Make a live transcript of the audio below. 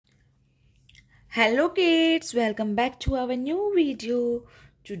Hello kids, welcome back to our new video.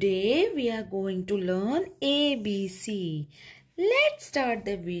 Today we are going to learn ABC. Let's start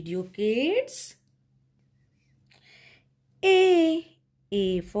the video kids.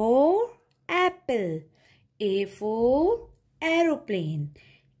 A for apple. A for aeroplane.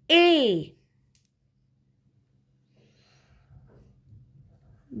 A.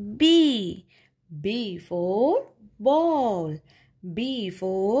 B for ball. B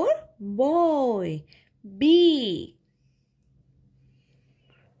for boy. B.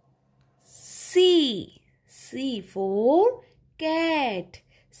 C for cat.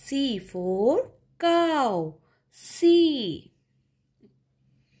 C for cow. C.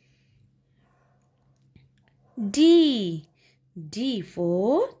 D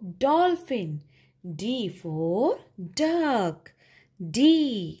for dolphin. D for duck.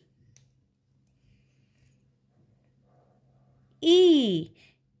 D.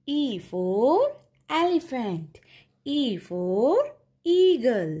 E for elephant. E for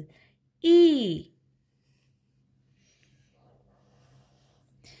eagle. E.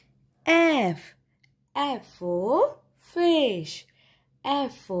 F for fish.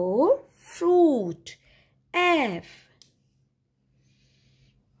 F for fruit. F.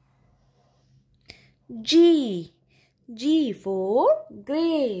 G for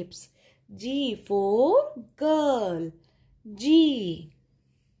grapes. G for girl. G.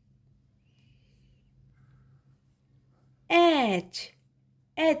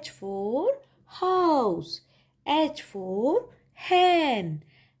 H for house. H for hen.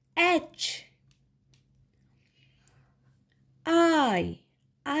 H.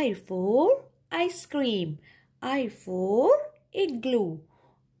 I for ice cream. I for igloo.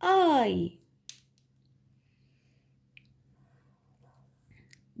 I.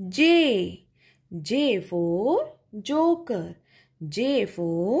 J for joker. J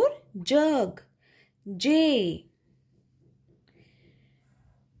for jug. J.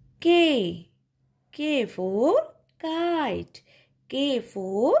 K for kite. K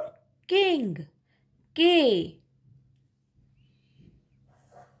for king. K.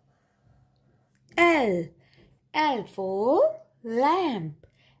 L for lamp.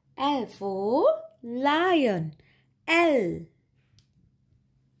 L for lion. L.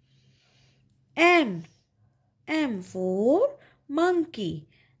 M for monkey.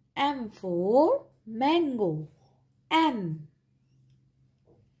 M for mango. M.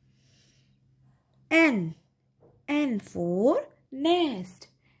 N for nest.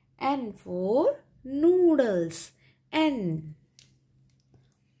 N for noodles. N.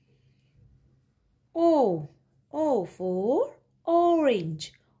 O for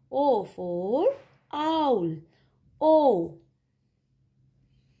orange. O for owl. O.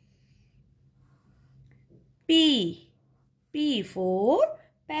 P for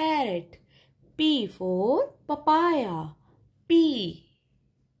parrot. P for papaya. P.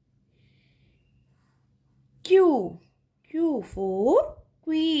 Q for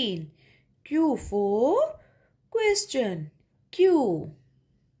queen. Q for question. Q.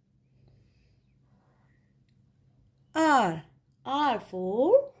 R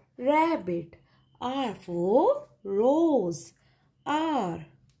for rabbit. R for rose. R.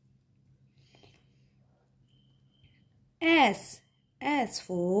 S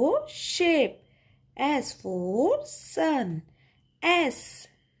for shape. S for sun. S.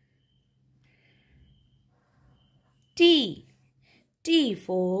 T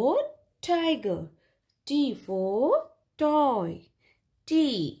for tiger. T for toy.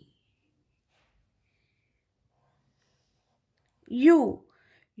 T. U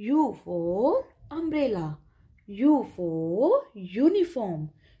for umbrella. U for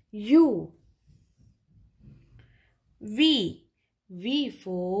uniform. U. V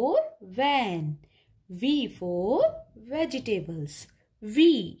for van. V for vegetables.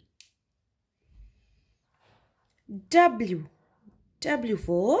 V. W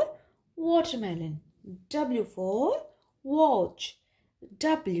for watermelon. W for watch.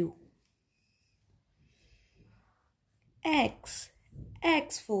 W. X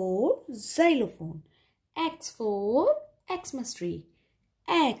for xylophone. X for Xmas tree.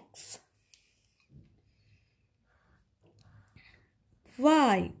 X.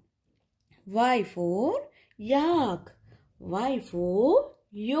 Y for yak. Y for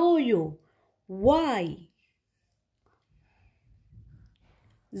yo-yo. Y.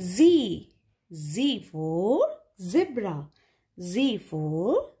 Z for zebra. Z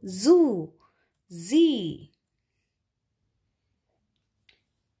for zoo. Z.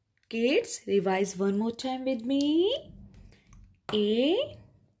 Kids, revise one more time with me. A,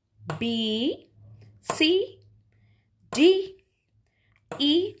 B, C, D,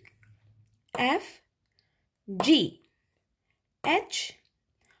 E, F G H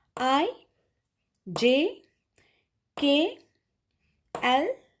I J K L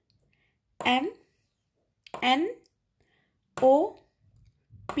M N O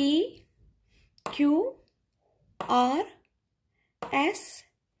P Q R S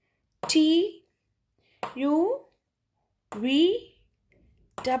T U V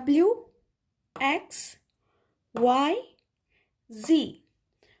W X Y Z.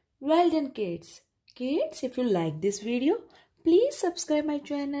 Well done, kids. Kids, if you like this video, please subscribe my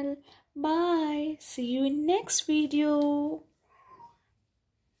channel. Bye. See you in next video.